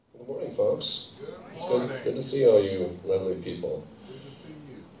morning, folks. Good morning. Good to see all you lovely people. Good to see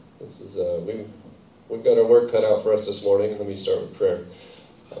you. This is we've got our work cut out for us this morning. Let me start with prayer.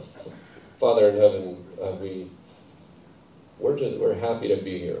 Father in heaven, we're happy to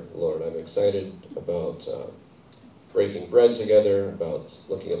be here, Lord. I'm excited about breaking bread together, about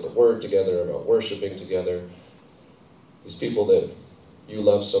looking at the Word together, about worshiping together. These people that you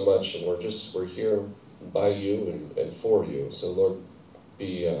love so much, and we're here by you and for you. So Lord,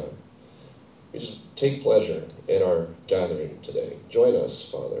 we just take pleasure in our gathering today. Join us,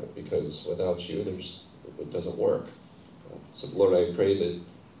 Father, because without you, it doesn't work. So Lord, I pray that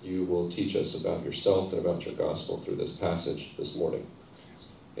you will teach us about yourself and about your gospel through this passage this morning.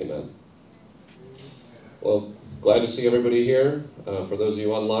 Amen. Well, glad to see everybody here. For those of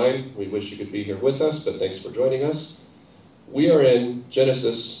you online, we wish you could be here with us, but thanks for joining us. We are in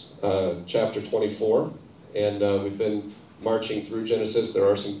Genesis chapter 24, and we've been marching through Genesis. There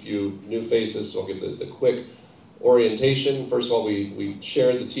are some few new faces, so I'll give the quick orientation. First of all, we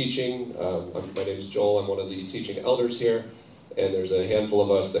shared the teaching. My name is Joel. I'm one of the teaching elders here, and there's a handful of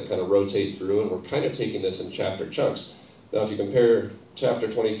us that kind of rotate through, and we're kind of taking this in chapter chunks. Now, if you compare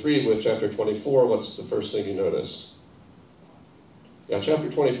chapter 23 with chapter 24, what's the first thing you notice? Yeah, chapter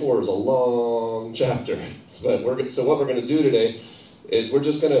 24 is a long chapter, but so what we're going to do today is we're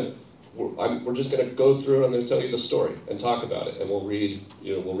just going to go through. I'm going to tell you the story and talk about it, and we'll read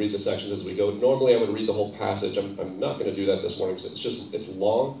the sections as we go. Normally, I would read the whole passage. I'm not going to do that this morning because it's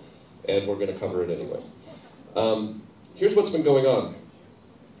long, and we're going to cover it anyway. Here's what's been going on.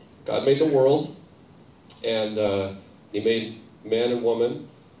 God made the world, and He made man and woman,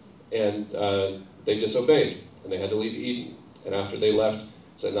 and they disobeyed, and they had to leave Eden. And after they left,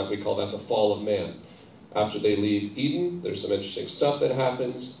 so we call that the fall of man. After they leave Eden, there's some interesting stuff that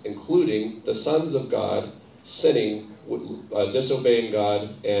happens, including the sons of God sinning, disobeying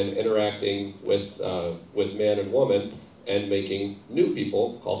God, and interacting with man and woman, and making new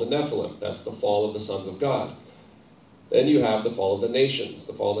people called the Nephilim. That's the fall of the sons of God. Then you have the fall of the nations.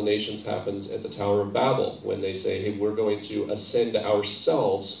 The fall of the nations happens at the Tower of Babel, when they say, hey, we're going to ascend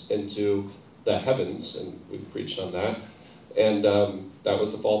ourselves into the heavens, and we've preached on that. And that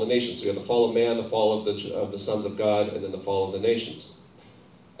was the fall of the nations. So you have the fall of man, the fall of the sons of God, and then the fall of the nations.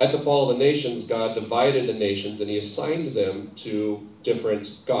 At the fall of the nations, God divided the nations, and He assigned them to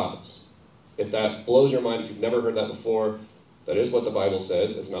different gods. If that blows your mind, if you've never heard that before, that is what the Bible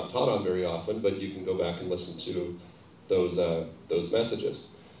says. It's not taught on very often, but you can go back and listen to those messages.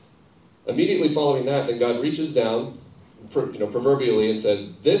 Immediately following that, then God reaches down, proverbially, and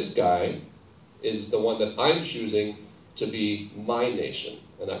says, this guy is the one that I'm choosing to be my nation.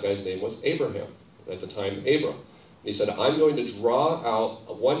 And that guy's name was Abraham, at the time Abram. And he said, I'm going to draw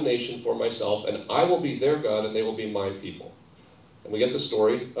out one nation for myself, and I will be their God, and they will be my people. And we get the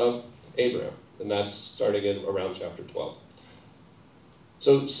story of Abraham, and that's starting in around chapter 12.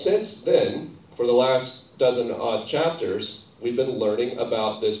 So since then, for the last dozen odd chapters, we've been learning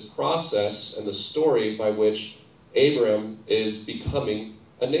about this process and the story by which Abram is becoming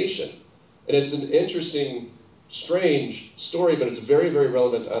a nation. And it's an interesting, strange story, but it's very, very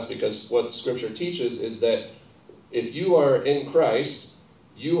relevant to us, because what Scripture teaches is that if you are in Christ,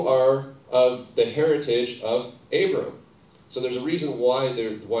 you are of the heritage of Abram. So there's a reason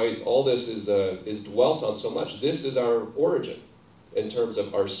why all this is dwelt on so much. This is our origin in terms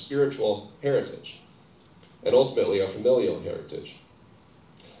of our spiritual heritage, and ultimately our familial heritage.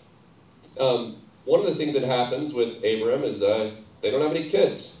 One of the things that happens with Abram is they don't have any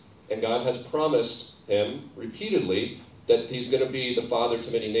kids, and God has promised him repeatedly that he's going to be the father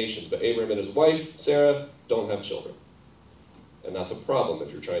to many nations. But Abram and his wife, Sarah, don't have children. And that's a problem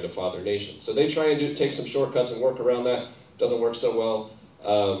if you're trying to father nations. So they try and take some shortcuts and work around that. Doesn't work so well.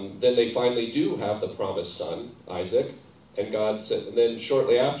 Then they finally do have the promised son, Isaac. And God said, and then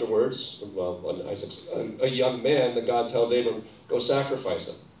shortly afterwards, when Isaac's a young man, then God tells Abram, go sacrifice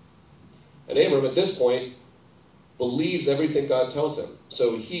him. And Abram, at this point, believes everything God tells him.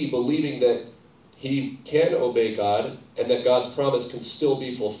 So he, believing that he can obey God, and that God's promise can still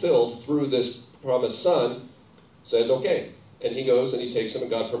be fulfilled through this promised son, says, okay. And he goes and he takes him,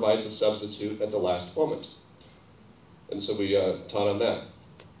 and God provides a substitute at the last moment. And so we taught on that.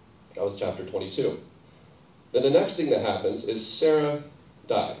 That was chapter 22. Then the next thing that happens is Sarah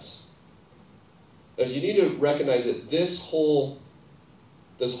dies. Now you need to recognize that this whole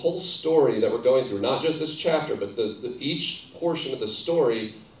story that we're going through, not just this chapter, but each portion of the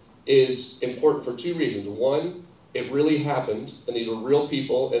story is important for two reasons. One, it really happened, and these were real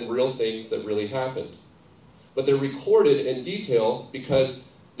people and real things that really happened. But they're recorded in detail because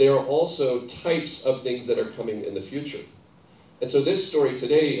they are also types of things that are coming in the future. And so this story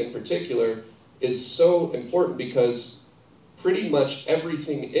today in particular is so important because pretty much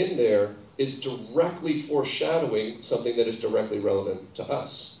everything in there is directly foreshadowing something that is directly relevant to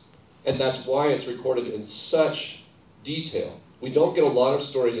us. And that's why it's recorded in such detail. We don't get a lot of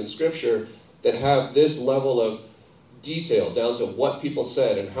stories in Scripture that have this level of detail down to what people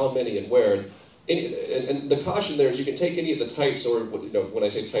said and how many and where. And the caution there is you can take any of the types, or when I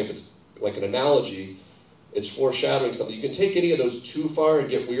say type, it's like an analogy. It's foreshadowing something. You can take any of those too far and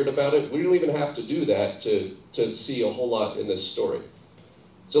get weird about it. We don't even have to do that to see a whole lot in this story.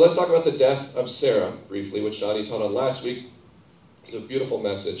 So let's talk about the death of Sarah briefly, which Johnny taught on last week. It's a beautiful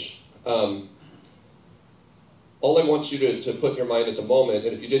message. All I want you to put in your mind at the moment,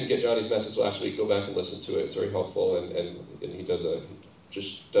 and if you didn't get Johnny's message last week, go back and listen to it. It's very helpful, and he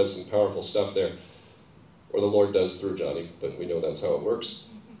just does some powerful stuff there, or the Lord does through Johnny, but we know that's how it works.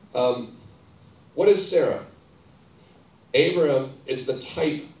 What is Sarah? Abraham is the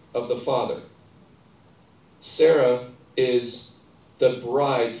type of the father. Sarah is the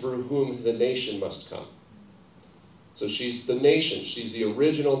bride through whom the nation must come. So she's the nation. She's the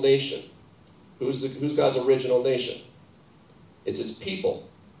original nation. Who's God's original nation? It's his people,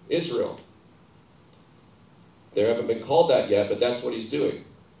 Israel. They haven't been called that yet, but that's what he's doing.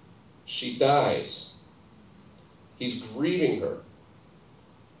 She dies. He's grieving her.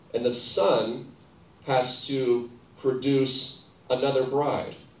 And the son has to produce another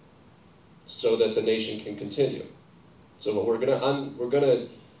bride so that the nation can continue. So we're going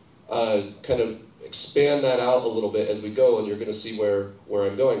to kind of expand that out a little bit as we go, and you're going to see where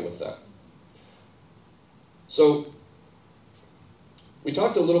I'm going with that. So we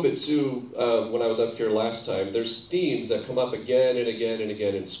talked a little bit too when I was up here last time. There's themes that come up again and again and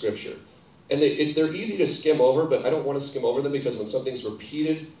again in Scripture. And they're easy to skim over, but I don't want to skim over them because when something's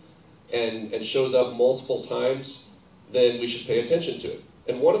repeated and shows up multiple times, then we should pay attention to it.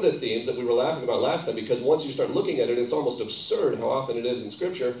 And one of the themes that we were laughing about last time, because once you start looking at it, it's almost absurd how often it is in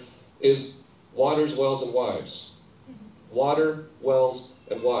Scripture, is waters, wells, and wives. Water, wells,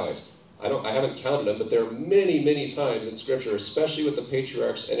 and wives. I haven't counted them, but there are many, many times in Scripture, especially with the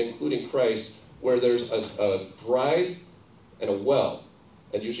patriarchs and including Christ, where there's a bride and a well,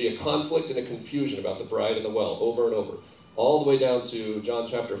 and usually a conflict and a confusion about the bride and the well over and over. All the way down to John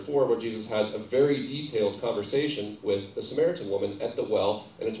chapter 4, where Jesus has a very detailed conversation with the Samaritan woman at the well,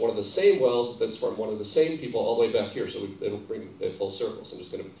 and it's one of the same wells that's from one of the same people all the way back here, so it'll bring it full circle. So I'm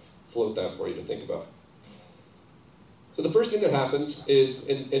just going to float that for you to think about. So the first thing that happens is,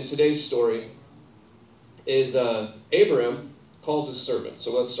 in today's story, is Abraham calls his servant.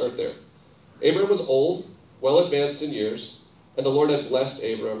 So let's start there. Abraham was old, well advanced in years, and the Lord had blessed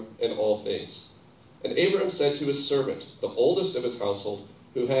Abraham in all things. And Abraham said to his servant, the oldest of his household,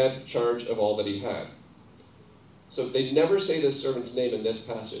 who had charge of all that he had. So they never say this servant's name in this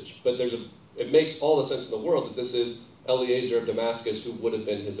passage, but it makes all the sense in the world that this is Eliezer of Damascus, who would have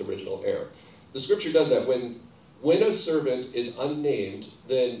been his original heir. The Scripture does that. When a servant is unnamed,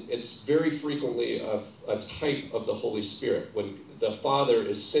 then it's very frequently a type of the Holy Spirit. When the Father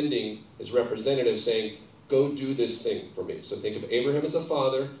is sending his representative saying, go do this thing for me. So think of Abraham as the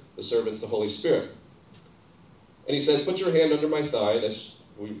Father, the servant's the Holy Spirit. And he said, put your hand under my thigh.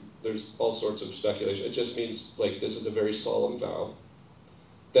 There's all sorts of speculation. It just means, like, this is a very solemn vow,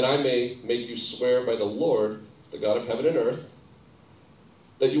 that I may make you swear by the Lord, the God of heaven and earth,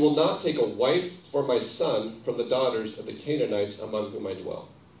 that you will not take a wife for my son from the daughters of the Canaanites among whom I dwell.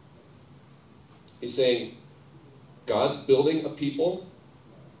 He's saying, God's building a people.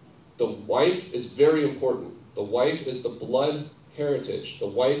 The wife is very important. The wife is the blood heritage. The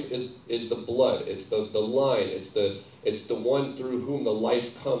wife is the blood. It's the line. It's the one through whom the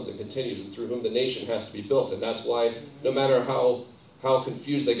life comes and continues, and through whom the nation has to be built. And that's why, no matter how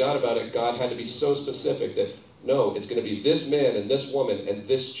confused they got about it, God had to be so specific that, no, it's going to be this man and this woman and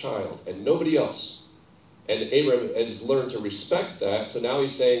this child and nobody else. And Abraham has learned to respect that, so now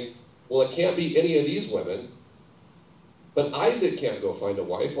he's saying, well, it can't be any of these women, but Isaac can't go find a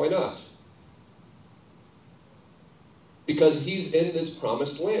wife. Why not? Because he's in this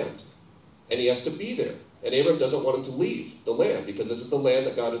promised land, and he has to be there. And Abraham doesn't want him to leave the land, because this is the land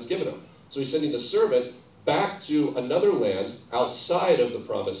that God has given him. So he's sending the servant back to another land outside of the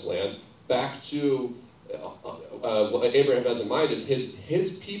promised land, back to what Abraham has in mind is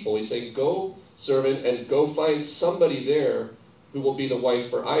his people. He's saying, go, servant, and go find somebody there who will be the wife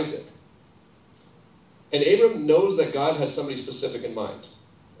for Isaac. And Abraham knows that God has somebody specific in mind.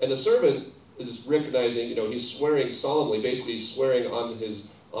 And the servant is recognizing, he's swearing solemnly, basically swearing on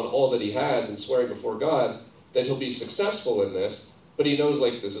all that he has and swearing before God that he'll be successful in this. But he knows,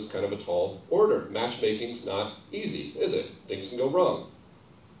 like, this is kind of a tall order. Matchmaking's not easy, is it? Things can go wrong.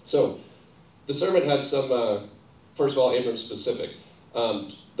 So the servant has some, first of all, Abram specific.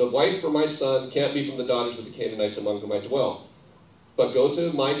 The wife for my son can't be from the daughters of the Canaanites among whom I dwell. But go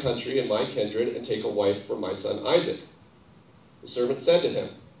to my country and my kindred and take a wife for my son Isaac. The servant said to him,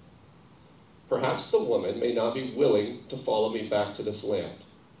 perhaps the woman may not be willing to follow me back to this land.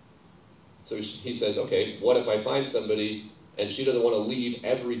 So he says, okay, what if I find somebody and she doesn't want to leave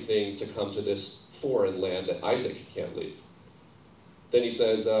everything to come to this foreign land that Isaac can't leave? Then he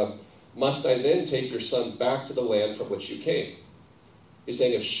says, must I then take your son back to the land from which you came? He's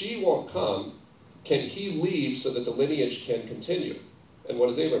saying, if she won't come, can he leave so that the lineage can continue? And what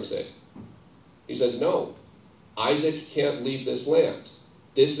does Abram say? He says, no, Isaac can't leave this land.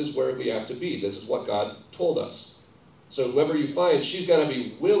 This is where we have to be. This is what God told us. So whoever you find, she's got to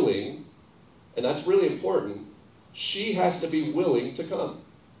be willing, and that's really important. She has to be willing to come.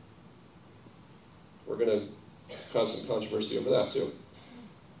 We're going to cause some controversy over that too.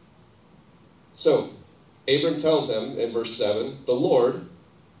 So, Abram tells him in verse 7, the Lord,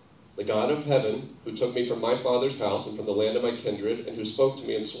 the God of heaven, who took me from my father's house and from the land of my kindred, and who spoke to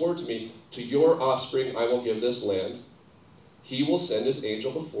me and swore to me, to your offspring I will give this land. He will send his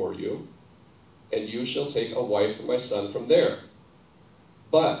angel before you, and you shall take a wife for my son from there.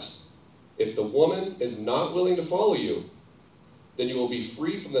 But if the woman is not willing to follow you, then you will be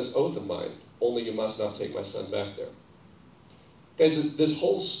free from this oath of mine, only you must not take my son back there. Guys, this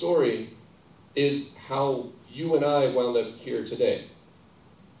whole story is how you and I wound up here today.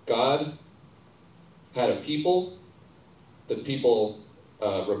 God had a people. The people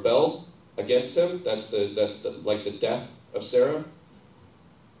rebelled against him. That's like the death of Sarah.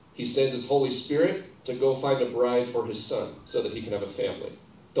 He sends his Holy Spirit to go find a bride for his son so that he can have a family.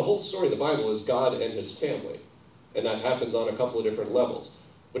 The whole story of the Bible is God and his family. And that happens on a couple of different levels.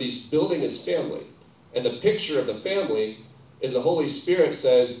 But he's building his family. And the picture of the family is the Holy Spirit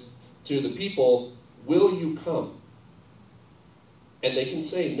says to the people, will you come? And they can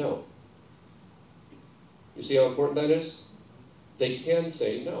say no. You see how important that is? They can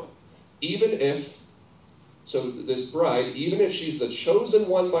say no. Even if, so this bride, even if she's the chosen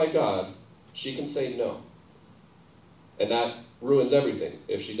one by God, she can say no. And that ruins everything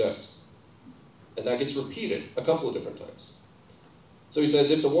if she does. And that gets repeated a couple of different times. So he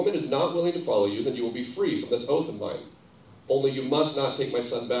says, if the woman is not willing to follow you, then you will be free from this oath of mine. Only you must not take my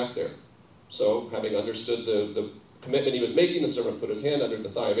son back there. So, having understood the commitment he was making, the servant put his hand under the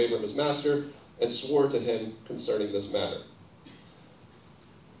thigh of Abram, his master, and swore to him concerning this matter.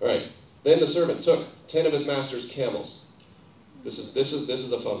 All right. Then the servant took 10 of his master's camels. This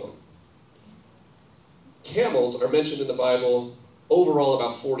is a fun one. Camels are mentioned in the Bible overall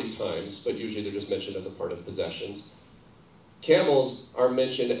about 40 times, but usually they're just mentioned as a part of possessions. Camels are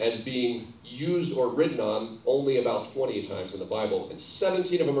mentioned as being used or ridden on only about 20 times in the Bible, and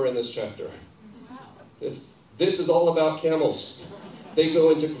 17 of them are in this chapter. Wow. This is all about camels. They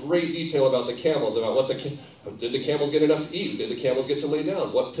go into great detail about the camels, about did the camels get enough to eat? Did the camels get to lay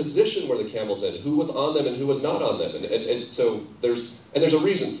down? What position were the camels in? Who was on them and who was not on them? And so there's a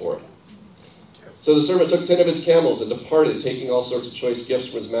reason for it. So the servant took 10 of his camels and departed, taking all sorts of choice gifts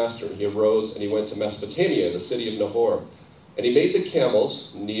from his master. And he arose and he went to Mesopotamia, the city of Nahor. And he made the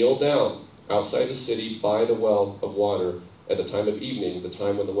camels kneel down outside the city by the well of water at the time of evening, the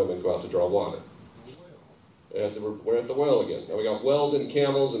time when the women go out to draw water. And we're at the well again. Now we got wells and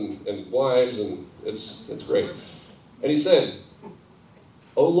camels and wives, and it's great. And he said,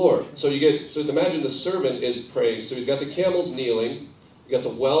 "O Lord," so imagine the servant is praying. So he's got the camels kneeling, you got the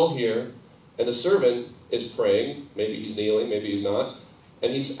well here, and the servant is praying. Maybe he's kneeling, maybe he's not.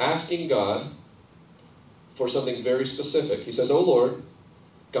 And he's asking God for something very specific. He says, "O Lord,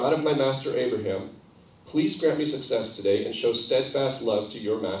 God of my master Abraham, please grant me success today and show steadfast love to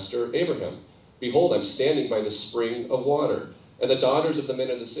your master Abraham. Behold, I'm standing by the spring of water, and the daughters of the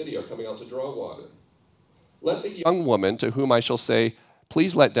men of the city are coming out to draw water. Let the young woman to whom I shall say,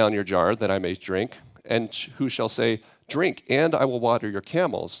 'Please let down your jar that I may drink,' and who shall say, 'Drink, and I will water your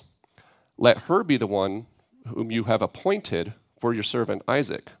camels,' let her be the one whom you have appointed for your servant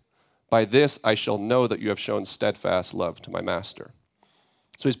Isaac. By this I shall know that you have shown steadfast love to my master."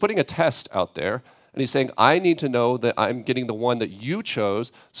 So he's putting a test out there, and he's saying, I need to know that I'm getting the one that you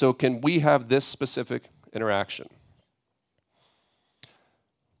chose, so can we have this specific interaction?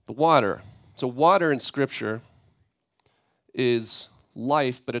 The water. So water in Scripture is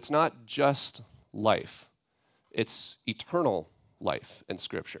life, but it's not just life. It's eternal life in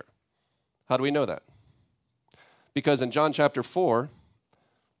Scripture. How do we know that? Because in John chapter 4,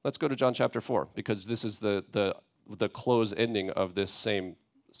 let's go to John chapter 4, because this is the the close ending of this same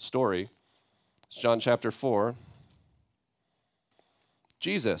story. It's John chapter 4.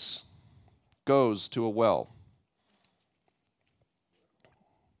 Jesus goes to a well.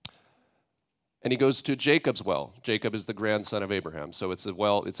 And he goes to Jacob's well. Jacob is the grandson of Abraham. So it's a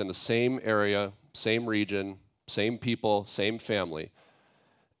well, it's in the same area, same region, same people, same family.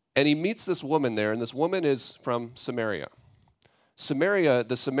 And he meets this woman there, and this woman is from Samaria. Samaria,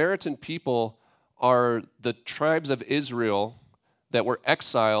 the Samaritan people are the tribes of Israel that were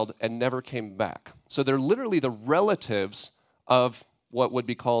exiled and never came back. So they're literally the relatives of what would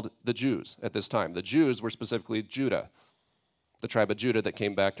be called the Jews at this time. The Jews were specifically Judah, the tribe of Judah that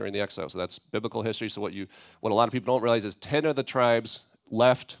came back during the exile. So that's biblical history. So what a lot of people don't realize is 10 of the tribes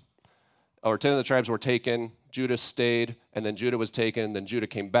left, or 10 of the tribes were taken, Judah stayed, and then Judah was taken, and then Judah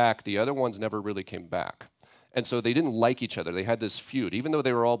came back. The other ones never really came back. And so they didn't like each other. They had this feud. Even though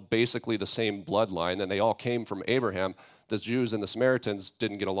they were all basically the same bloodline and they all came from Abraham, the Jews and the Samaritans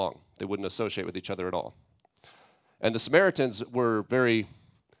didn't get along. They wouldn't associate with each other at all. And the Samaritans were very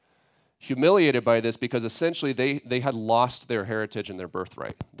humiliated by this because essentially they had lost their heritage and their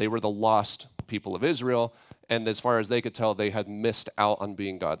birthright. They were the lost people of Israel, and as far as they could tell, they had missed out on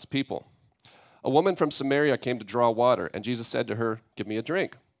being God's people. A woman from Samaria came to draw water, and Jesus said to her, "Give me a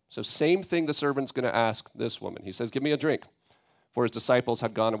drink." So same thing the servant's going to ask this woman. He says, "Give me a drink," for his disciples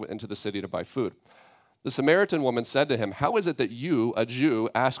had gone into the city to buy food. The Samaritan woman said to him, "How is it that you, a Jew,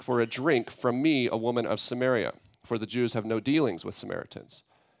 ask for a drink from me, a woman of Samaria? For the Jews have no dealings with Samaritans."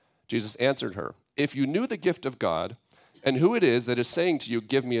 Jesus answered her, "If you knew the gift of God and who it is that is saying to you,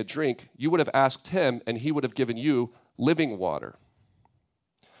 'Give me a drink,' you would have asked him, and he would have given you living water."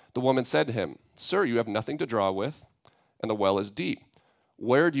 The woman said to him, "Sir, you have nothing to draw with, and the well is deep.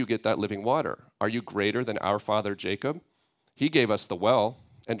 Where do you get that living water? Are you greater than our father Jacob? He gave us the well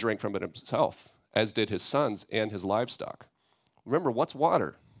and drank from it himself, as did his sons and his livestock." Remember, what's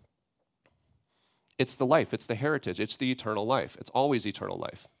water? It's the life, it's the heritage, it's the eternal life. It's always eternal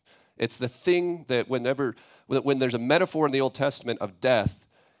life. It's the thing that when there's a metaphor in the Old Testament of death,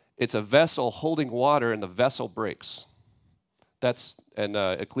 it's a vessel holding water and the vessel breaks.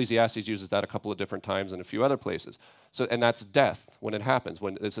 Ecclesiastes uses that a couple of different times and a few other places. And that's death when it happens.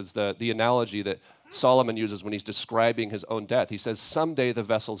 When this is the analogy that Solomon uses when he's describing his own death. He says, someday the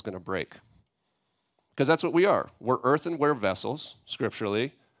vessel's going to break. Because that's what we are. We're earthenware vessels,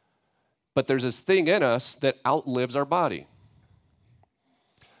 scripturally, but there's this thing in us that outlives our body.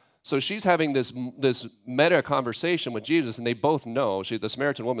 So she's having this meta conversation with Jesus, and they both know. The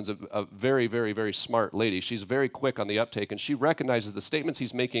Samaritan woman's a very, very, very smart lady. She's very quick on the uptake, and she recognizes the statements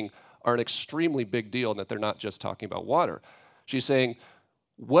he's making are an extremely big deal and that they're not just talking about water. She's saying,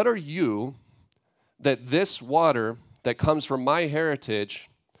 what are you that this water that comes from my heritage,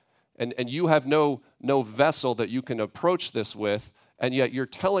 and you have no vessel that you can approach this with, and yet you're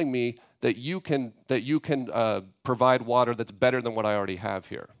telling me that you can provide water that's better than what I already have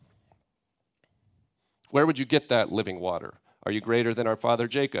here? Where would you get that living water? Are you greater than our father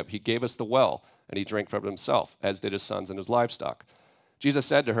Jacob? He gave us the well, and he drank from it himself, as did his sons and his livestock. Jesus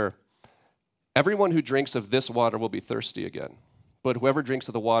said to her, "Everyone who drinks of this water will be thirsty again, but whoever drinks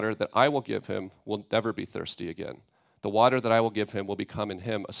of the water that I will give him will never be thirsty again. The water that I will give him will become in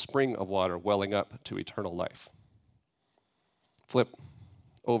him a spring of water welling up to eternal life." Flip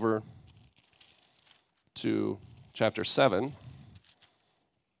over to chapter 7.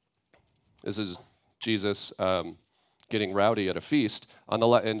 This is Jesus getting rowdy at a feast.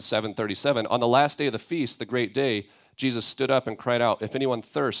 In 7:37, on the last day of the feast, the great day, Jesus stood up and cried out, "If anyone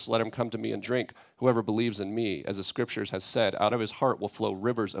thirsts, let him come to me and drink. Whoever believes in me, as the scriptures has said, out of his heart will flow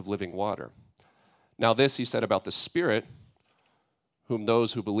rivers of living water." Now this he said about the Spirit, whom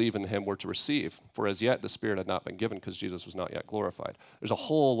those who believe in him were to receive. For as yet the Spirit had not been given because Jesus was not yet glorified. There's a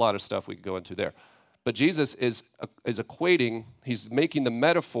whole lot of stuff we could go into there. But Jesus is equating, he's making the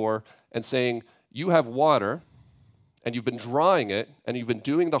metaphor and saying, you have water, and you've been drawing it, and you've been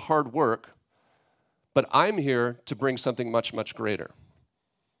doing the hard work, but I'm here to bring something much, much greater.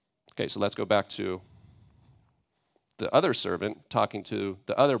 Okay, so let's go back to the other servant talking to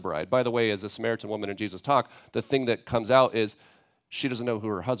the other bride. By the way, as the Samaritan woman and Jesus talk, the thing that comes out is she doesn't know who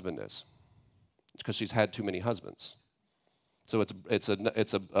her husband is because she's had too many husbands. So it's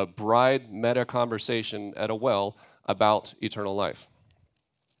a bride meta conversation at a well about eternal life.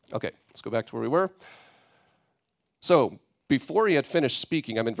 Okay, let's go back to where we were. So before he had finished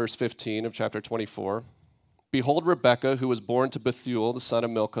speaking, I'm in verse 15 of chapter 24. Behold, Rebekah, who was born to Bethuel, the son of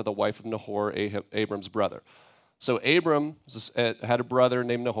Milcah, the wife of Nahor, Abram's brother. So Abram had a brother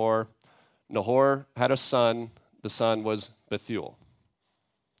named Nahor. Nahor had a son. The son was Bethuel.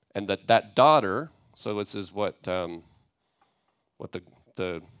 And that daughter, So this is what the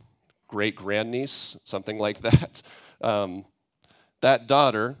great grandniece, something like that. That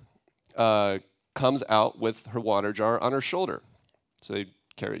daughter comes out with her water jar on her shoulder. So they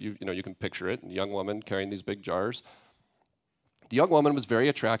carry, you can picture it, a young woman carrying these big jars. The young woman was very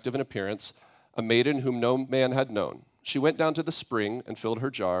attractive in appearance, a maiden whom no man had known. She went down to the spring and filled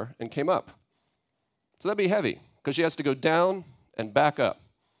her jar and came up. So that'd be heavy, because she has to go down and back up.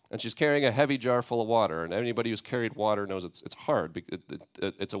 And she's carrying a heavy jar full of water. And anybody who's carried water knows it's hard.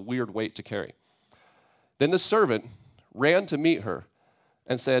 It's a weird weight to carry. Then the servant ran to meet her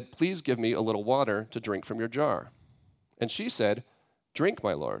and said, "Please give me a little water to drink from your jar." And she said, "Drink,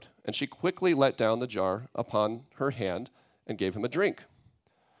 my lord." And she quickly let down the jar upon her hand and gave him a drink.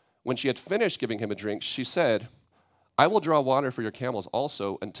 When she had finished giving him a drink, she said, "I will draw water for your camels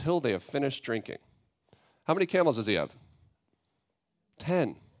also until they have finished drinking." How many camels does he have?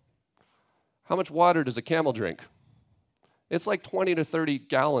 10. How much water does a camel drink? It's like 20 to 30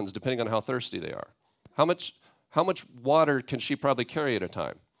 gallons, depending on how thirsty they are. How much water can she probably carry at a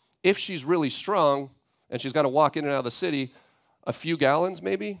time? If she's really strong and she's got to walk in and out of the city, a few gallons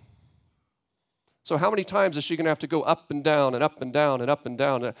maybe? So how many times is she going to have to go up and down and up and down and up and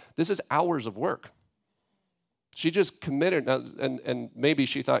down? This is hours of work. She just committed, and maybe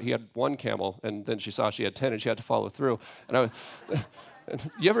she thought he had one camel, and then she saw she had 10, and she had to follow through. And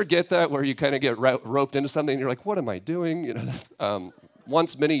you ever get that where you kind of get roped into something, and you're like, what am I doing?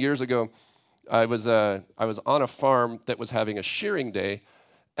 Once, many years ago, I was on a farm that was having a shearing day,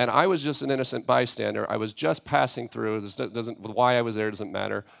 and I was just an innocent bystander. I was just passing through. Why I was there doesn't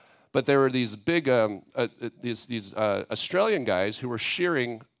matter. But there were these big, these Australian guys who were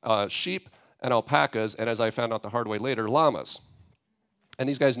shearing sheep and alpacas, and as I found out the hard way later, llamas. And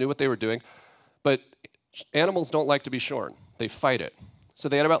these guys knew what they were doing, but animals don't like to be shorn. They fight it. So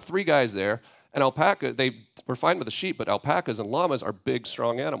they had about 3 guys there, and they were fine with the sheep, but alpacas and llamas are big,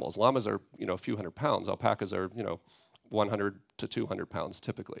 strong animals. Llamas are, a few hundred pounds. Alpacas are, 100 to 200 pounds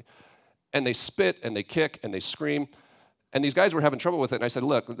typically. And they spit, and they kick, and they scream. And these guys were having trouble with it, and I said,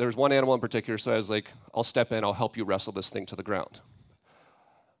 look, there's one animal in particular, so I was like, I'll step in, I'll help you wrestle this thing to the ground.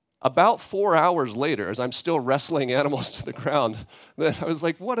 About 4 hours later, as I'm still wrestling animals to the ground, then I was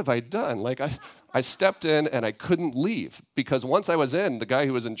like, what have I done? Like, I stepped in, and I couldn't leave, because once I was in, the guy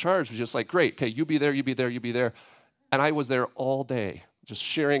who was in charge was just like, great, okay, you be there, you be there, you be there. And I was there all day, just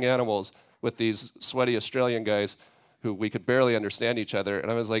shearing animals with these sweaty Australian guys who we could barely understand each other.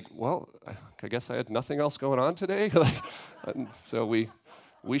 And I was like, well, I guess I had nothing else going on today. So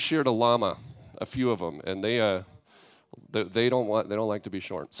we sheared a llama, a few of them, and they don't like to be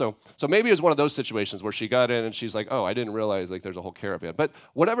shorn. So maybe it was one of those situations where she got in and she's like, oh, I didn't realize there's a whole caravan. But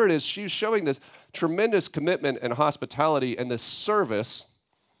whatever it is, she's showing this tremendous commitment and hospitality and this service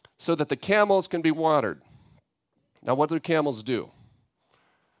so that the camels can be watered. Now, what do camels do?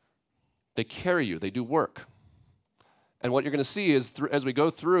 They carry you. They do work. And what you're going to see is, as we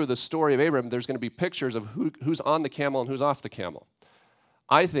go through the story of Abram, there's going to be pictures of who's on the camel and who's off the camel.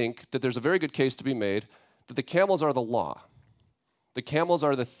 I think that there's a very good case to be made that the camels are the law. The camels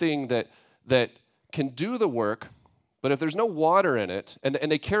are the thing that can do the work, but if there's no water in it, and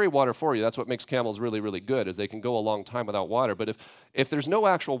they carry water for you, that's what makes camels really, really good, is they can go a long time without water. But if there's no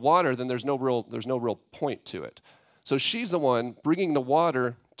actual water, then there's no real point to it. So she's the one bringing the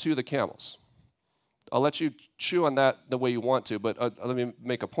water to the camels. I'll let you chew on that the way you want to, but let me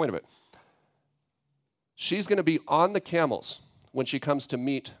make a point of it. She's going to be on the camels when she comes to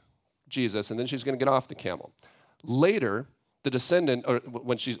meet Jesus, and then she's going to get off the camel. Later, the descendant, or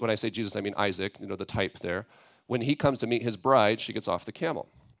when I say Jesus, I mean Isaac, the type there. When he comes to meet his bride, she gets off the camel.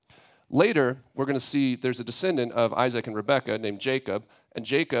 Later, we're going to see there's a descendant of Isaac and Rebekah named Jacob, and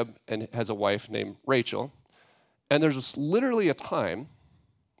Jacob has a wife named Rachel. And there's literally a time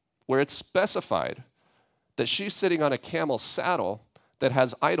where it's specified that she's sitting on a camel's saddle that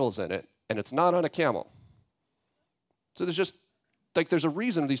has idols in it, and it's not on a camel. So there's a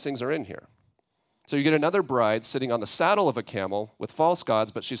reason these things are in here. So you get another bride sitting on the saddle of a camel with false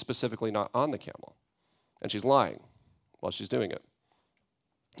gods, but she's specifically not on the camel. And she's lying while she's doing it.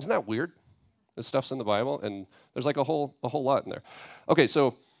 Isn't that weird? This stuff's in the Bible, and there's like a whole lot in there. Okay,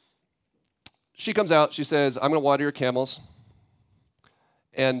 so she comes out, she says, I'm going to water your camels.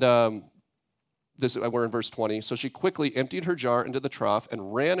 And we're in verse 20. So she quickly emptied her jar into the trough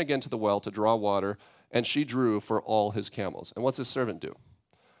and ran again to the well to draw water, and she drew for all his camels. And what's his servant do?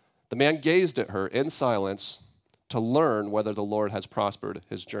 The man gazed at her in silence to learn whether the Lord has prospered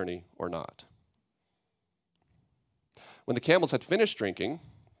his journey or not. When the camels had finished drinking,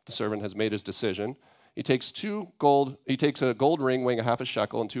 the servant has made his decision. He takes a gold ring weighing a half a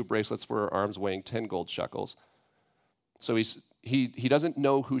shekel and 2 bracelets for her arms weighing 10 gold shekels. So he doesn't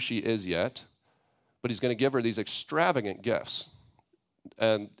know who she is yet, but he's going to give her these extravagant gifts.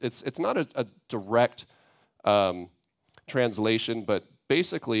 And it's not a direct translation, but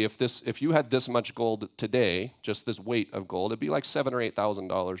basically, if you had this much gold today, just this weight of gold, it'd be like $7,000 or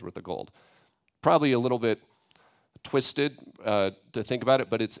 $8,000 worth of gold. Probably a little bit twisted to think about it,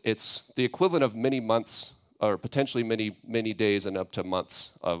 but it's the equivalent of many months, or potentially many days and up to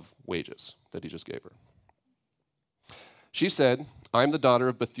months of wages that he just gave her. She said, "I'm the daughter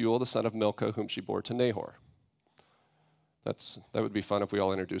of Bethuel, the son of Milcah, whom she bore to Nahor." That would be fun if we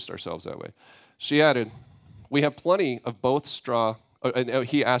all introduced ourselves that way. She added, "We have plenty of both straw." And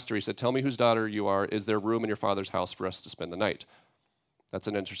he asked her, he said, "Tell me whose daughter you are. Is there room in your father's house for us to spend the night?" That's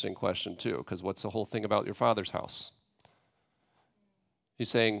an interesting question too, because what's the whole thing about your father's house? He's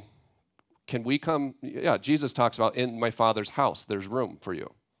saying, can we come? Yeah, Jesus talks about, in my father's house, there's room for you.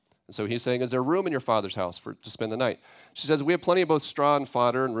 And so he's saying, is there room in your father's house to spend the night? She says, "We have plenty of both straw and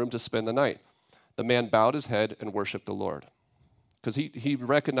fodder and room to spend the night." The man bowed his head and worshiped the Lord, because he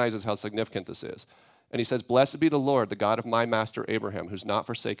recognizes how significant this is. And he says, "Blessed be the Lord, the God of my master Abraham, who's not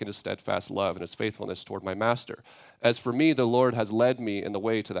forsaken his steadfast love and his faithfulness toward my master. As for me, the Lord has led me in the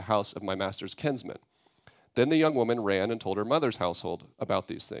way to the house of my master's kinsman." Then the young woman ran and told her mother's household about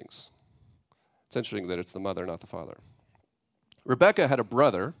these things. It's interesting that it's the mother, not the father. Rebekah had a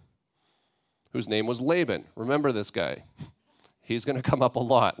brother whose name was Laban. Remember this guy. He's going to come up a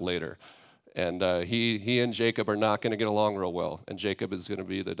lot later. And he and Jacob are not going to get along real well. And Jacob is going to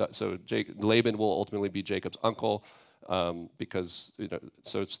be Laban will ultimately be Jacob's uncle, because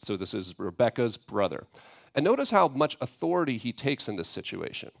so this is Rebekah's brother. And notice how much authority he takes in this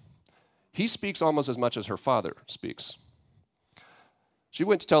situation. He speaks almost as much as her father speaks. She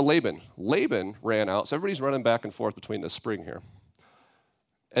went to tell Laban. Laban ran out. So everybody's running back and forth between the spring here.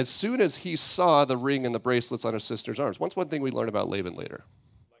 As soon as he saw the ring and the bracelets on his sister's arms. One thing we learn about Laban later.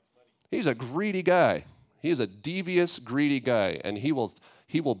 He's a greedy guy. He is a devious, greedy guy, and he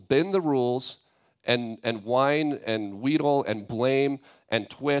will bend the rules and whine and wheedle and blame and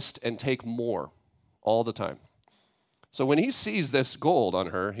twist and take more all the time. So when he sees this gold on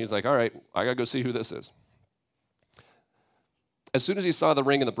her, he's like, all right, I gotta go see who this is. As soon as he saw the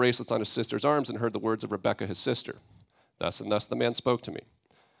ring and the bracelets on his sister's arms and heard the words of Rebekah, his sister, thus and thus the man spoke to me.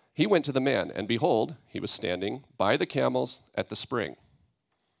 He went to the man, and behold, he was standing by the camels at the spring.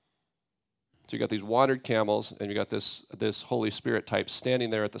 So you got these watered camels, and you got this Holy Spirit type standing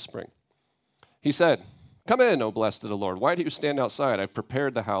there at the spring. He said, "Come in, O blessed of the Lord. Why do you stand outside? I've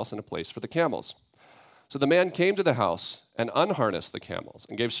prepared the house and a place for the camels." So the man came to the house and unharnessed the camels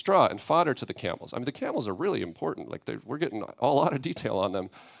and gave straw and fodder to the camels. I mean, the camels are really important. Like we're getting a lot of detail on them.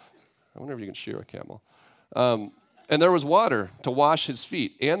 I wonder if you can shear a camel. And there was water to wash his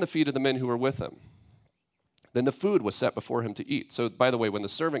feet and the feet of the men who were with him. Then the food was set before him to eat. So, by the way, when the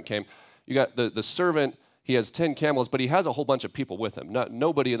servant came, you got the servant, he has 10 camels, but he has a whole bunch of people with him.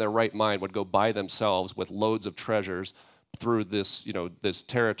 Nobody in their right mind would go by themselves with loads of treasures through this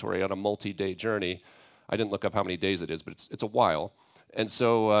territory on a multi-day journey. I didn't look up how many days it is, but it's a while. And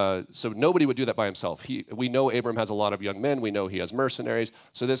so nobody would do that by himself. We know Abram has a lot of young men. We know he has mercenaries.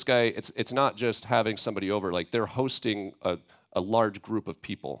 So this guy, it's not just having somebody over. Like they're hosting a large group of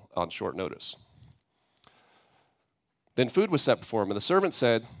people on short notice. Then food was set before him, and the servant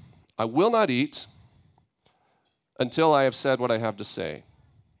said, "I will not eat until I have said what I have to say."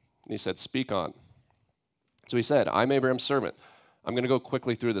 And he said, "Speak on." So he said, "I'm Abraham's servant." I'm going to go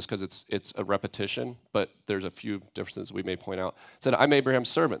quickly through this because it's a repetition, but there's a few differences we may point out. It said, "I'm Abraham's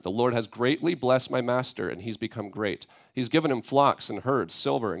servant. The Lord has greatly blessed my master, and he's become great. He's given him flocks and herds,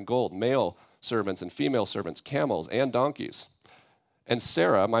 silver and gold, male servants and female servants, camels and donkeys. And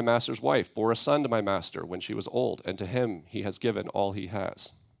Sarah, my master's wife, bore a son to my master when she was old, and to him he has given all he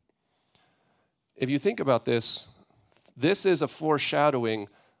has." If you think about this, this is a foreshadowing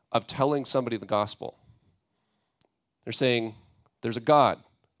of telling somebody the gospel. They're saying, there's a God,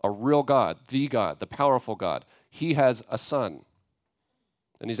 a real God, the powerful God. He has a son.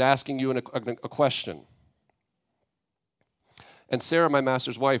 And he's asking you a question. "And Sarah, my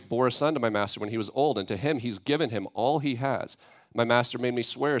master's wife, bore a son to my master when he was old, and to him he's given him all he has. My master made me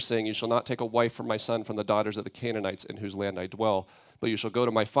swear, saying, 'You shall not take a wife for my son from the daughters of the Canaanites in whose land I dwell, but you shall go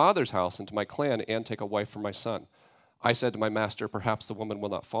to my father's house and to my clan and take a wife for my son.' I said to my master, 'Perhaps the woman will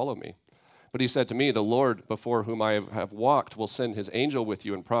not follow me.' But he said to me, 'The Lord before whom I have walked will send his angel with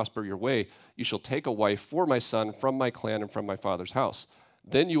you and prosper your way. You shall take a wife for my son from my clan and from my father's house.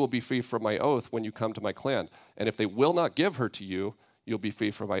 Then you will be free from my oath when you come to my clan. And if they will not give her to you, you'll be free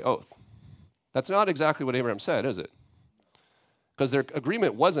from my oath.'" That's not exactly what Abraham said, is it? Because their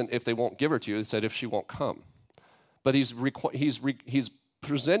agreement wasn't if they won't give her to you, it said if she won't come. But he's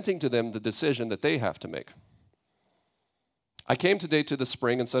presenting to them the decision that they have to make. I came today to the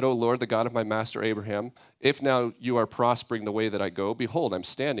spring and said, O Lord, the God of my master Abraham, if now you are prospering the way that I go, behold, I'm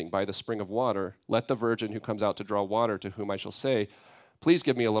standing by the spring of water. Let the virgin who comes out to draw water, to whom I shall say, please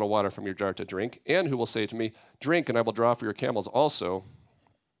give me a little water from your jar to drink, and who will say to me, drink, and I will draw for your camels also.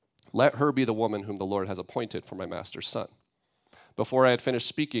 Let her be the woman whom the Lord has appointed for my master's son. Before I had finished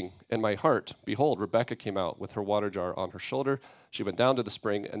speaking in my heart, behold, Rebekah came out with her water jar on her shoulder. She went down to the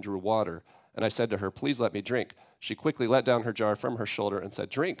spring and drew water. And I said to her, please let me drink. She quickly let down her jar from her shoulder and said,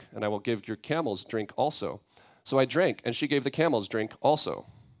 drink, and I will give your camels drink also. So I drank, and she gave the camels drink also.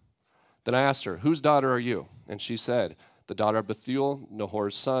 Then I asked her, whose daughter are you? And she said, the daughter of Bethuel,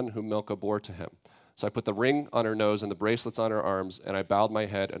 Nahor's son, whom Milcah bore to him. So I put the ring on her nose and the bracelets on her arms, and I bowed my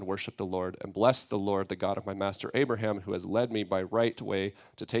head and worshiped the Lord, and blessed the Lord, the God of my master Abraham, who has led me by right way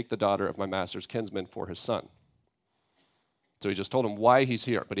to take the daughter of my master's kinsman for his son. So he just told him why he's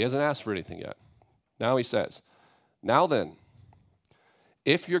here, but he hasn't asked for anything yet. Now he says, now then,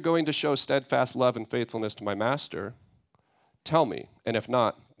 if you're going to show steadfast love and faithfulness to my master, tell me, and if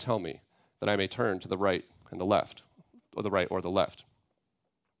not, tell me, that I may turn to the right and the left, or the right or the left.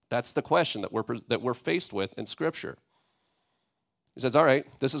 That's the question that we're faced with in Scripture. He says, all right,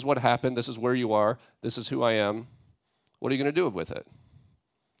 this is what happened, this is where you are, this is who I am. What are you going to do with it?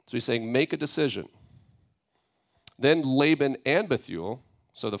 So he's saying, make a decision. Then Laban and Bethuel,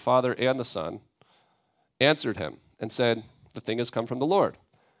 so the father and the son, answered him and said, the thing has come from the Lord.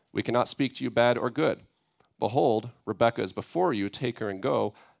 We cannot speak to you bad or good. Behold, Rebekah is before you, take her and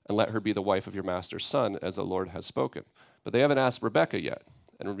go, and let her be the wife of your master's son, as the Lord has spoken. But they haven't asked Rebekah yet.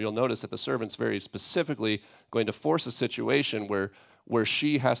 And you'll notice that the servant's very specifically going to force a situation where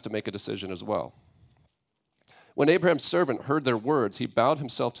she has to make a decision as well. When Abraham's servant heard their words, he bowed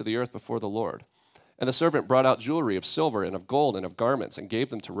himself to the earth before the Lord. And the servant brought out jewelry of silver and of gold and of garments and gave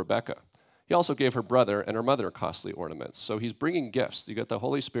them to Rebekah. He also gave her brother and her mother costly ornaments. So he's bringing gifts. You get the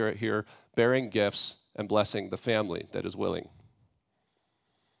Holy Spirit here bearing gifts and blessing the family that is willing.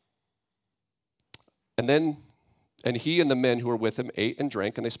 And he and the men who were with him ate and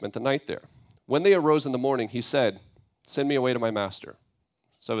drank, and they spent the night there. When they arose in the morning, he said, send me away to my master.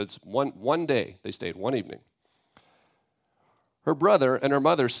 So it's one day they stayed, one evening. Her brother and her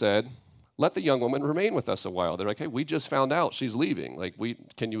mother said, let the young woman remain with us a while. They're like, hey, we just found out she's leaving. Like,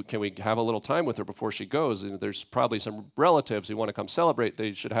 can we have a little time with her before she goes? And there's probably some relatives who want to come celebrate.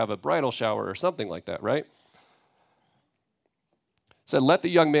 They should have a bridal shower or something like that, right? Said, let the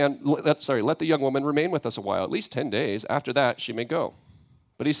young woman remain with us a while, at least 10 days. After that, she may go.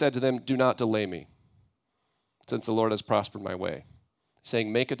 But he said to them, do not delay me, since the Lord has prospered my way.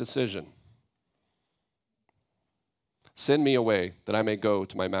 Saying, make a decision. Send me away that I may go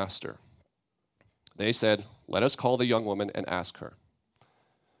to my master. They said, let us call the young woman and ask her.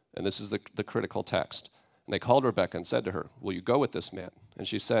 And this is the critical text. And they called Rebekah and said to her, will you go with this man? And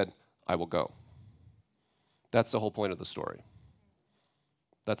she said, I will go. That's the whole point of the story.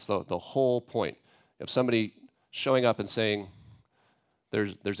 That's the whole point. If somebody showing up and saying,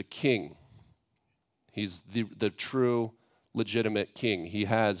 there's a king, he's the true legitimate king. He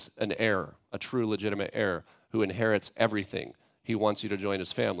has an heir, a true legitimate heir who inherits everything. He wants you to join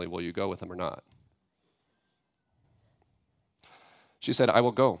his family. Will you go with him or not? She said, I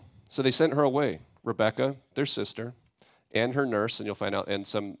will go. So they sent her away, Rebekah, their sister, and her nurse, and you'll find out,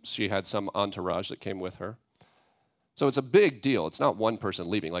 and she had some entourage that came with her. So it's a big deal. It's not one person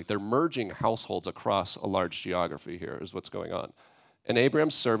leaving. Like, they're merging households across a large geography here is what's going on. And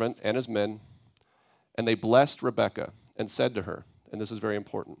Abraham's servant and his men, and they blessed Rebekah and said to her, and this is very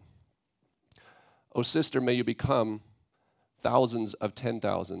important, O sister, may you become thousands of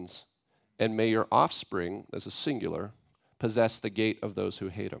 10,000s, and may your offspring, this is singular, possess the gate of those who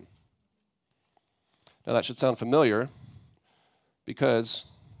hate him. Now that should sound familiar, because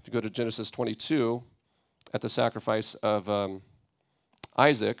if you go to Genesis 22, at the sacrifice of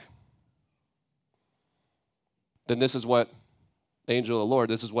Isaac, then this is what angel of the Lord,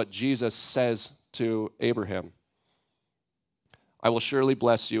 this is what Jesus says to Abraham. I will surely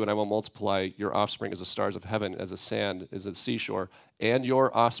bless you, and I will multiply your offspring as the stars of heaven, as the sand is the seashore, and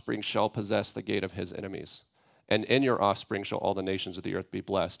your offspring shall possess the gate of his enemies. And in your offspring shall all the nations of the earth be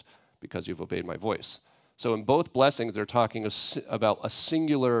blessed, because you've obeyed my voice. So in both blessings, they're talking about a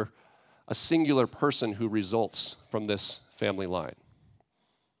singular person who results from this family line.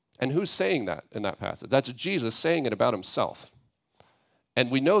 And who's saying that in that passage? That's Jesus saying it about himself. And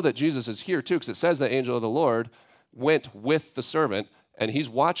we know that Jesus is here too, because it says the angel of the Lord went with the servant And he's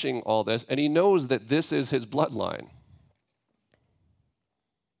watching all this, and he knows that this is his bloodline.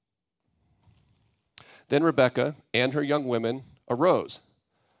 Then Rebekah and her young women arose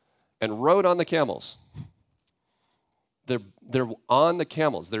and rode on the camels. They're on the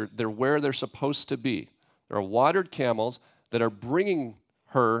camels. They're where they're supposed to be. There are watered camels that are bringing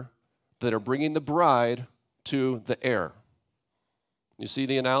the bride to the heir. You see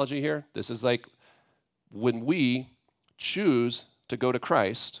the analogy here? This is like when we choose to go to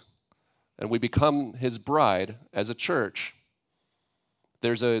Christ and we become his bride as a church,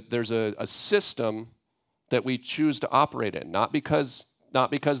 there's a system that we choose to operate in, not because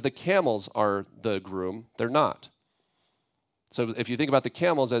the camels are the groom, they're not. So if you think about the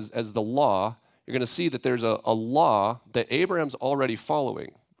camels as the law, you're going to see that there's a law that Abraham's already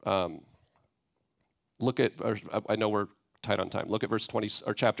following. I know we're tight on time. Look at verse 20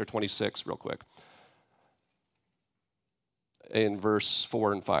 or chapter 26 real quick. In verse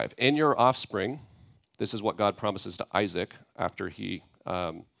 4 and 5. In your offspring, this is what God promises to Isaac after he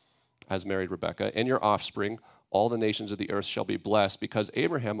has married Rebekah. In your offspring, all the nations of the earth shall be blessed because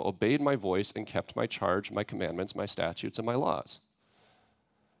Abraham obeyed my voice and kept my charge, my commandments, my statutes, and my laws.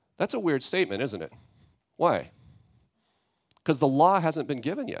 That's a weird statement, isn't it? Why? Because the law hasn't been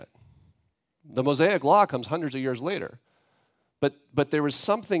given yet. The Mosaic law comes hundreds of years later. But there was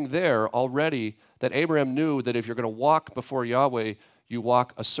something there already that Abraham knew that if you're going to walk before Yahweh, you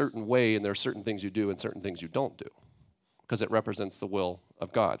walk a certain way, and there are certain things you do and certain things you don't do, because it represents the will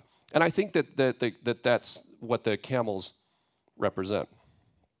of God. And I think that's what the camels represent.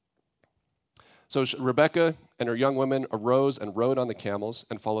 So Rebekah and her young women arose and rode on the camels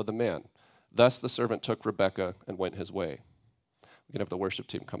and followed the man. Thus the servant took Rebekah and went his way. We can have the worship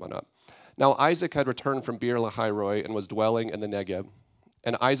team come on up. Now Isaac had returned from Beer Lahai-roi and was dwelling in the Negeb.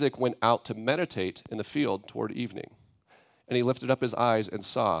 And Isaac went out to meditate in the field toward evening. And he lifted up his eyes and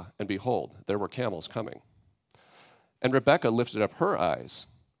saw, and behold, there were camels coming. And Rebekah lifted up her eyes,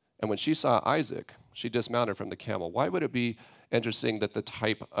 and when she saw Isaac, she dismounted from the camel. Why would it be interesting that the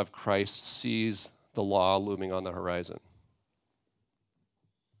type of Christ sees the law looming on the horizon?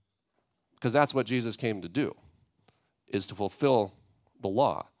 Because that's what Jesus came to do, is to fulfill the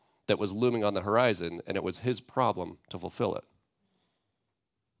law that was looming on the horizon, and it was his problem to fulfill it.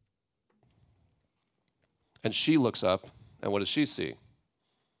 And she looks up, and what does she see?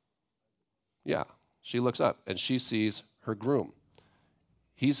 Yeah, she looks up, and she sees her groom.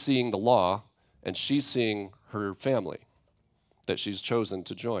 He's seeing the law, and she's seeing her family that she's chosen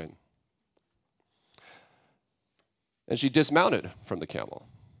to join. And she dismounted from the camel.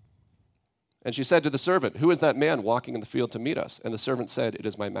 And she said to the servant, "Who is that man walking in the field to meet us?" And the servant said, "It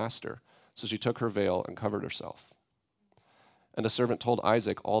is my master." So she took her veil and covered herself. And the servant told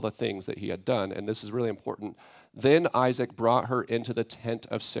Isaac all the things that he had done, and this is really important. Then Isaac brought her into the tent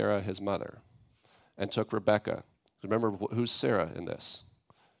of Sarah, his mother, and took Rebekah. Remember, who's Sarah in this?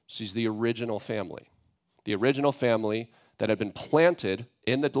 She's the original family. The original family that had been planted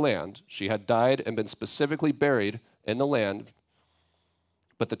in the land. She had died and been specifically buried in the land,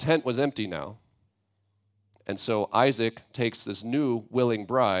 but the tent was empty now. And so Isaac takes this new willing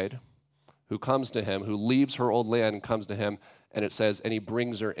bride who comes to him, who leaves her old land and comes to him, and it says, and he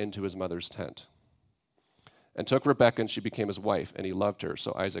brings her into his mother's tent. And took Rebekah, and she became his wife, and he loved her.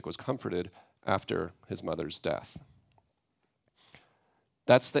 So Isaac was comforted after his mother's death.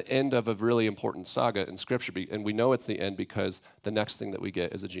 That's the end of a really important saga in Scripture, and we know it's the end because the next thing that we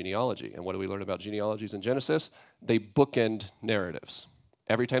get is a genealogy. And what do we learn about genealogies in Genesis? They bookend narratives.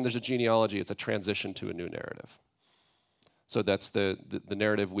 Every time there's a genealogy, it's a transition to a new narrative. So that's the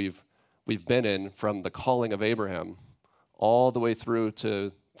narrative we've been in from the calling of Abraham all the way through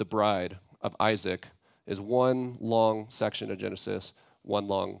to the bride of Isaac is one long section of Genesis, one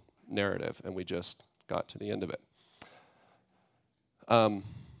long narrative, and we just got to the end of it.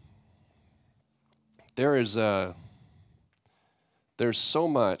 There's so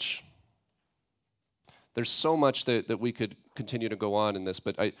much that we could continue to go on in this,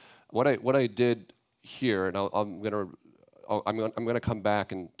 but what I did here, and I'm going to come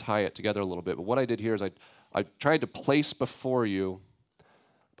back and tie it together a little bit. But what I did here is I tried to place before you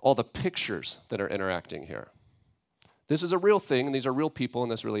all the pictures that are interacting here. This is a real thing, and these are real people,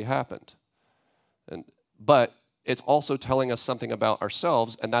 and this really happened. But it's also telling us something about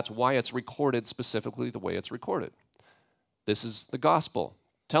ourselves, and that's why it's recorded specifically the way it's recorded. This is the gospel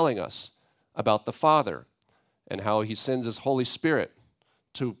telling us about the Father and how he sends his Holy Spirit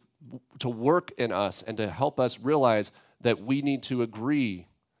to work in us and to help us realize that we need to agree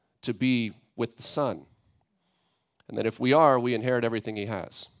to be with the Son. And that if we are, we inherit everything he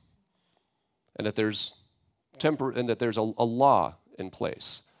has. And that there's a law in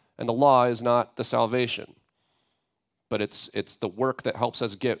place. And the law is not the salvation, but it's the work that helps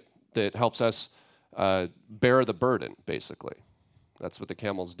us bear the burden, basically. That's what the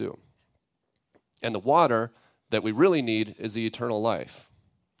camels do. And the water that we really need is the eternal life.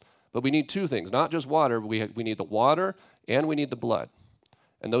 But we need two things, not just water. We need the water and we need the blood.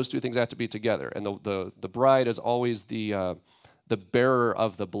 And those two things have to be together. And the bride is always the bearer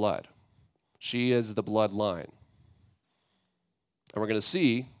of the blood. She is the bloodline. And we're going to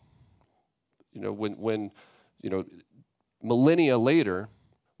see, when millennia later,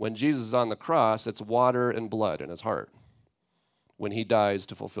 when Jesus is on the cross, it's water and blood in his heart when he dies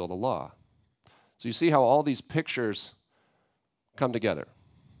to fulfill the law. So you see how all these pictures come together.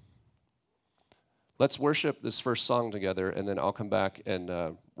 Let's worship this first song together, and then I'll come back and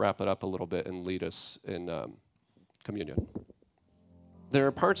wrap it up a little bit and lead us in communion. There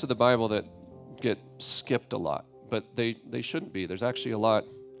are parts of the Bible that get skipped a lot, but they shouldn't be. There's actually a lot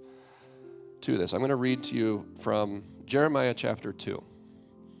to this. I'm going to read to you from Jeremiah chapter 2.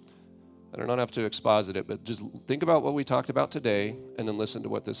 I don't have to exposit it, but just think about what we talked about today and then listen to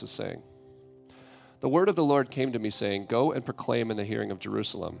what this is saying. The word of the Lord came to me saying, "Go and proclaim in the hearing of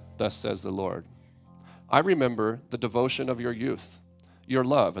Jerusalem, thus says the Lord. I remember the devotion of your youth, your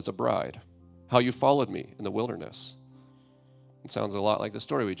love as a bride, how you followed me in the wilderness." It sounds a lot like the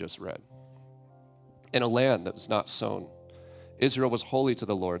story we just read. In a land that was not sown, Israel was holy to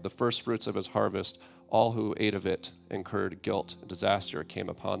the Lord, the first fruits of his harvest. All who ate of it incurred guilt. Disaster came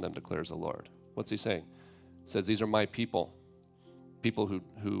upon them, declares the Lord. What's he saying? He says, these are my people. People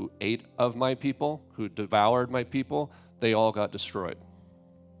who ate of my people, who devoured my people, they all got destroyed.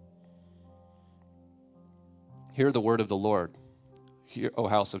 Hear the word of the Lord, hear, O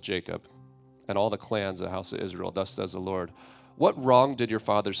house of Jacob, and all the clans of the house of Israel. Thus says the Lord, what wrong did your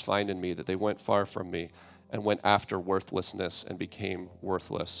fathers find in me that they went far from me and went after worthlessness and became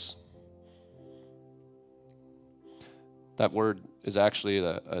worthless? That word is actually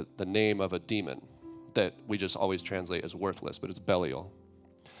the name of a demon that we just always translate as worthless, but it's Belial.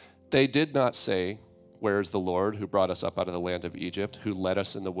 They did not say, where is the Lord who brought us up out of the land of Egypt, who led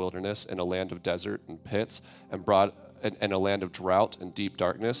us in the wilderness, in a land of desert and pits, and brought in a land of drought and deep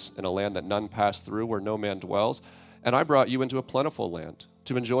darkness, in a land that none passed through, where no man dwells. And I brought you into a plentiful land,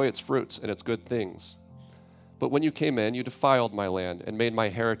 to enjoy its fruits and its good things. But when you came in, you defiled my land and made my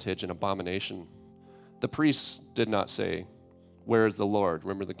heritage an abomination. The priests did not say, where is the Lord?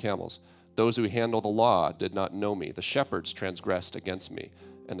 Remember the camels. Those who handle the law did not know me. The shepherds transgressed against me,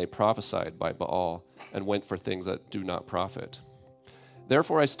 and they prophesied by Baal and went for things that do not profit.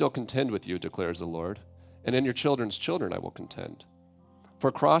 Therefore I still contend with you, declares the Lord, and in your children's children I will contend.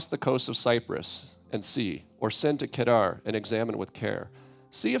 For cross the coast of Cyprus and see, or send to Kedar and examine with care.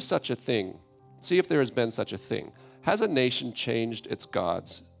 See if there has been such a thing. Has a nation changed its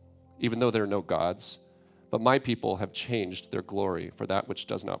gods, even though there are no gods? But my people have changed their glory for that which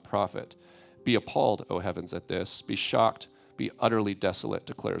does not profit. Be appalled, O heavens, at this. Be shocked, be utterly desolate,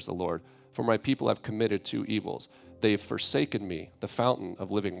 declares the Lord. For my people have committed two evils. They have forsaken me, the fountain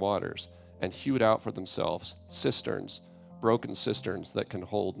of living waters, and hewed out for themselves cisterns, broken cisterns that can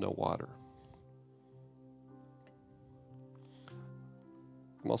hold no water.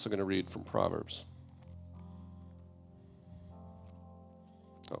 I'm also going to read from Proverbs.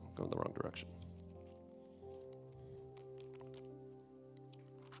 Oh, going the wrong direction.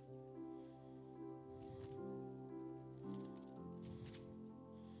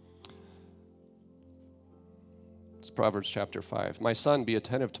 It's Proverbs chapter 5. My son, be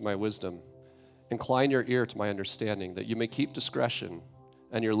attentive to my wisdom. Incline your ear to my understanding, that you may keep discretion,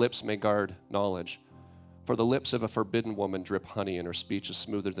 and your lips may guard knowledge. For the lips of a forbidden woman drip honey, and her speech is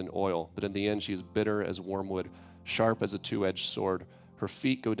smoother than oil. But in the end she is bitter as wormwood, sharp as a two-edged sword. Her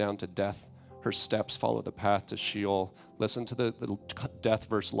feet go down to death. Her steps follow the path to Sheol. Listen to the death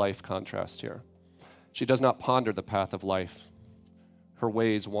versus life contrast here. She does not ponder the path of life. Her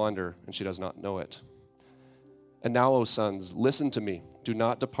ways wander, and she does not know it. And now, O sons, listen to me. Do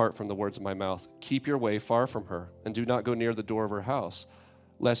not depart from the words of my mouth. Keep your way far from her, and do not go near the door of her house,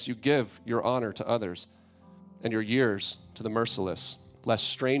 lest you give your honor to others and your years to the merciless, lest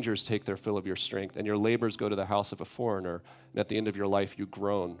strangers take their fill of your strength, and your labors go to the house of a foreigner, and at the end of your life you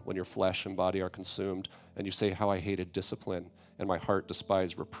groan when your flesh and body are consumed, and you say, how I hated discipline, and my heart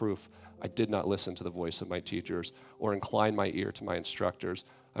despised reproof. I did not listen to the voice of my teachers, or incline my ear to my instructors.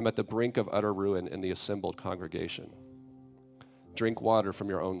 I'm at the brink of utter ruin in the assembled congregation. Drink water from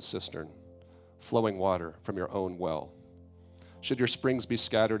your own cistern, flowing water from your own well. Should your springs be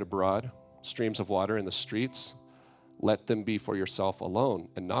scattered abroad, streams of water in the streets, let them be for yourself alone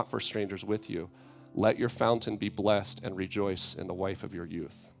and not for strangers with you. Let your fountain be blessed and rejoice in the wife of your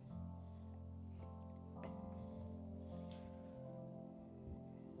youth.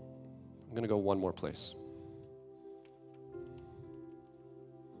 I'm going to go one more place.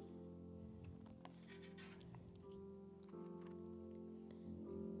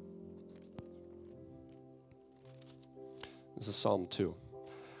 This is Psalm 2.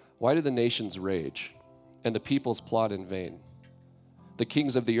 Why do the nations rage and the peoples plot in vain? The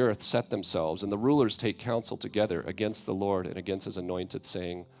kings of the earth set themselves, and the rulers take counsel together against the Lord and against his anointed,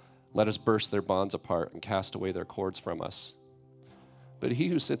 saying, let us burst their bonds apart and cast away their cords from us. But he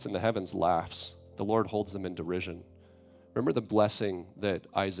who sits in the heavens laughs. The Lord holds them in derision. Remember the blessing that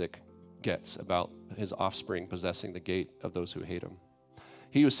Isaac gets about his offspring possessing the gate of those who hate him.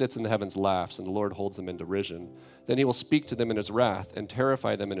 He who sits in the heavens laughs, and the Lord holds them in derision. Then he will speak to them in his wrath and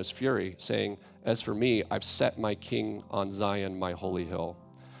terrify them in his fury, saying, as for me, I've set my king on Zion, my holy hill.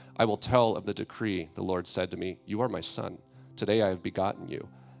 I will tell of the decree. The Lord said to me, you are my son. Today I have begotten you.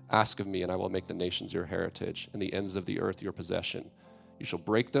 Ask of me, and I will make the nations your heritage, and the ends of the earth your possession. You shall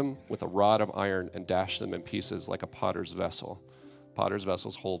break them with a rod of iron and dash them in pieces like a potter's vessel. Potter's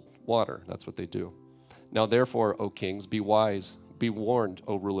vessels hold water. That's what they do. Now therefore, O kings, be wise. Be warned,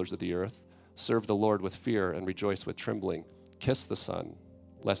 O rulers of the earth. Serve the Lord with fear and rejoice with trembling. Kiss the Son,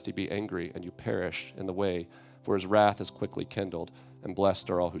 lest he be angry and you perish in the way, for his wrath is quickly kindled, and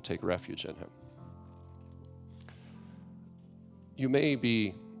blessed are all who take refuge in him. You may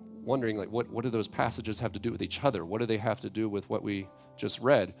be wondering, like, what do those passages have to do with each other? What do they have to do with what we just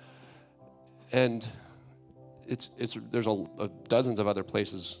read? And there's dozens of other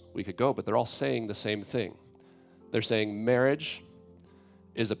places we could go, but they're all saying the same thing. They're saying marriage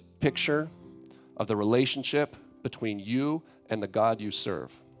is a picture of the relationship between you and the God you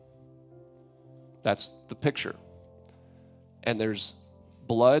serve. That's the picture. And there's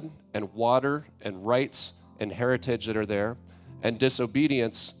blood and water and rights and heritage that are there, and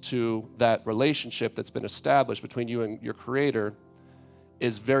disobedience to that relationship that's been established between you and your Creator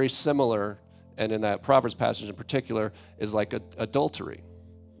is very similar, and in that Proverbs passage in particular, is like adultery.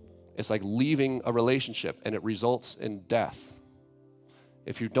 It's like leaving a relationship, and it results in death.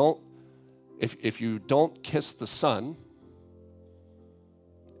 If you don't kiss the Son,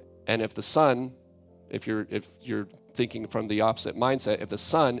 and if you're thinking from the opposite mindset, if the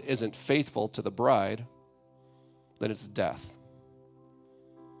Son isn't faithful to the bride, then it's death.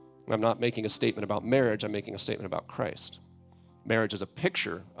 I'm not making a statement about marriage, I'm making a statement about Christ. Marriage is a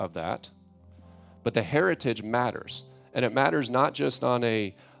picture of that, but the heritage matters. And it matters not just on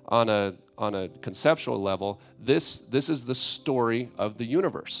a conceptual level. This is the story of the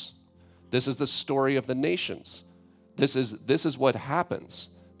universe. This is the story of the nations. This is what happens.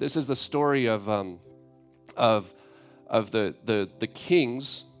 This is the story of the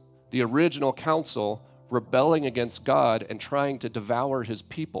kings, the original council, rebelling against God and trying to devour his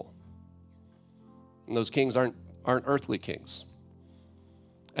people. And those kings aren't earthly kings.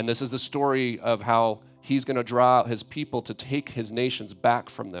 And this is the story of how he's going to draw out his people to take his nations back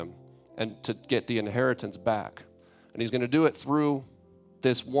from them and to get the inheritance back. And he's going to do it through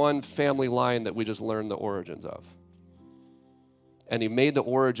this one family line that we just learned the origins of. And he made the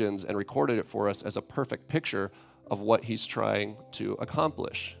origins and recorded it for us as a perfect picture of what he's trying to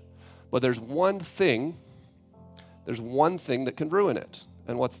accomplish. But there's one thing that can ruin it.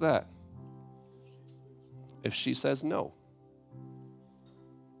 And what's that? If she says no.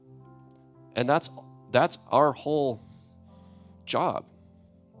 And that's our whole job,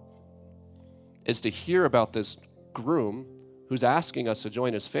 is to hear about this groom who's asking us to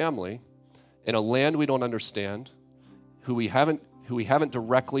join his family in a land we don't understand, who we haven't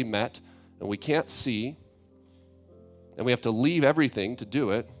directly met, and we can't see, and we have to leave everything to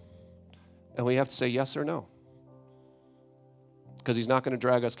do it, and we have to say yes or no, because he's not going to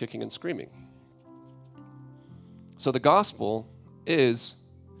drag us kicking and screaming. So the gospel is,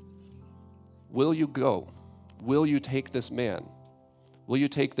 will you go? Will you take this man? Will you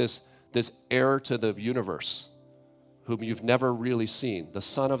take this heir to the universe, whom you've never really seen, the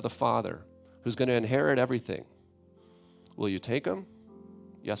Son of the Father, who's going to inherit everything? Will you take him?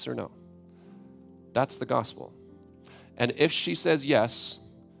 Yes or no? That's the gospel. And if she says yes,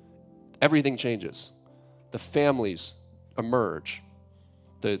 everything changes. The families emerge.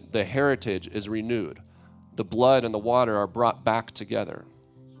 The heritage is renewed. The blood and the water are brought back together.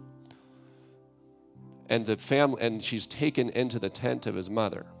 And the family, and she's taken into the tent of his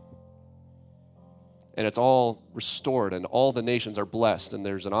mother. And it's all restored, and all the nations are blessed, and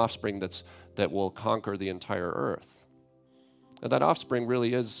there's an offspring that will conquer the entire earth. And that offspring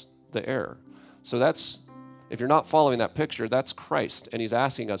really is the heir. So that's If you're not following that picture, that's Christ, and he's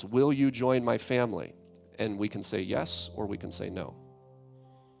asking us, will you join my family? And we can say yes or we can say no.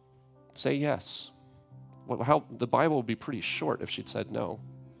 Say yes. The Bible would be pretty short if she'd said no.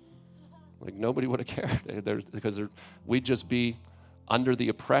 Like nobody would have cared because we'd just be under the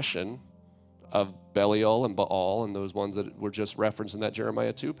oppression of Belial and Baal and those ones that were just referenced in that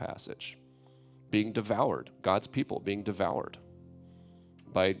Jeremiah 2 passage. Being devoured, God's people being devoured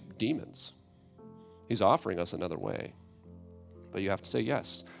by demons. He's offering us another way. But you have to say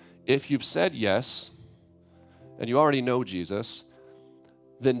yes. If you've said yes, and you already know Jesus,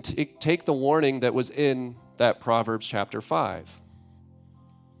 then take the warning that was in that Proverbs chapter 5.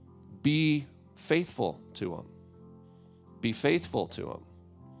 Be faithful to him. Be faithful to him.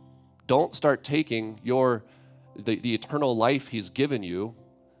 Don't start taking the eternal life he's given you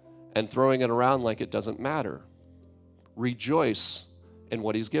and throwing it around like it doesn't matter. Rejoice in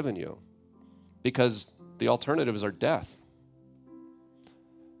what he's given you, because the alternatives are death.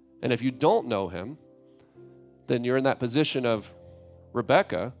 And if you don't know him, then you're in that position of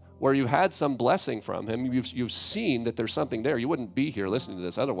Rebecca, where you had some blessing from him. You've seen that there's something there. You wouldn't be here listening to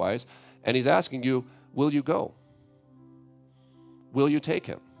this otherwise. And he's asking you, will you go? Will you take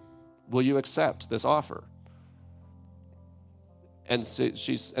him? Will you accept this offer? And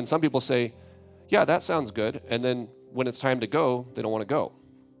some people say, yeah, that sounds good. And then when it's time to go, they don't want to go.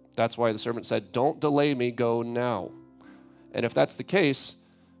 That's why the servant said, don't delay me, go now. And if that's the case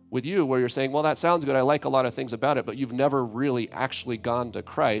with you, where you're saying, well, that sounds good, I like a lot of things about it, but you've never really actually gone to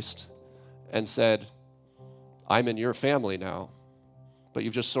Christ and said, I'm in your family now, but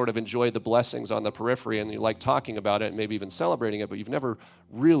you've just sort of enjoyed the blessings on the periphery and you like talking about it and maybe even celebrating it, but you've never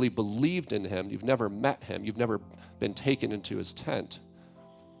really believed in him, you've never met him, you've never been taken into his tent,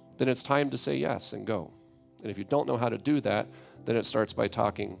 then it's time to say yes and go. And if you don't know how to do that, then it starts by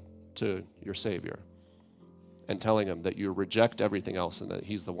talking to your Savior and telling him that you reject everything else and that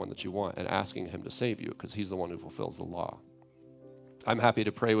he's the one that you want, and asking him to save you because he's the one who fulfills the law. I'm happy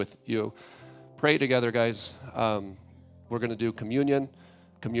to pray with you. Pray together, guys. We're going to do communion.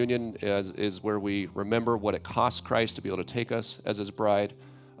 Communion is where we remember what it costs Christ to be able to take us as his bride.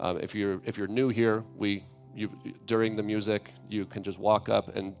 If you're new here, during the music, you can just walk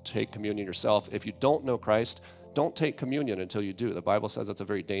up and take communion yourself. If you don't know Christ, don't take communion until you do. The Bible says that's a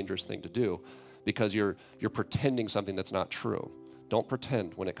very dangerous thing to do because you're pretending something that's not true. Don't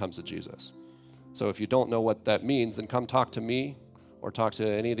pretend when it comes to Jesus. So if you don't know what that means, then come talk to me or talk to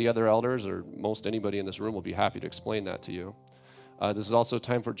any of the other elders, or most anybody in this room will be happy to explain that to you. This is also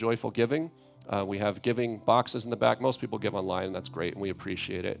time for joyful giving. We have giving boxes in the back. Most people give online, and that's great, and we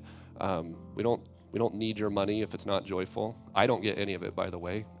appreciate it. We don't need your money if it's not joyful. I don't get any of it, by the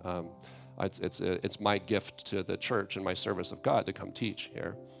way. It's my gift to the church and my service of God to come teach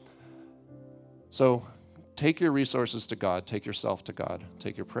here. So take your resources to God. Take yourself to God.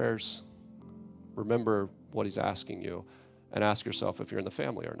 Take your prayers. Remember what he's asking you, and ask yourself if you're in the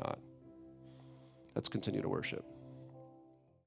family or not. Let's continue to worship.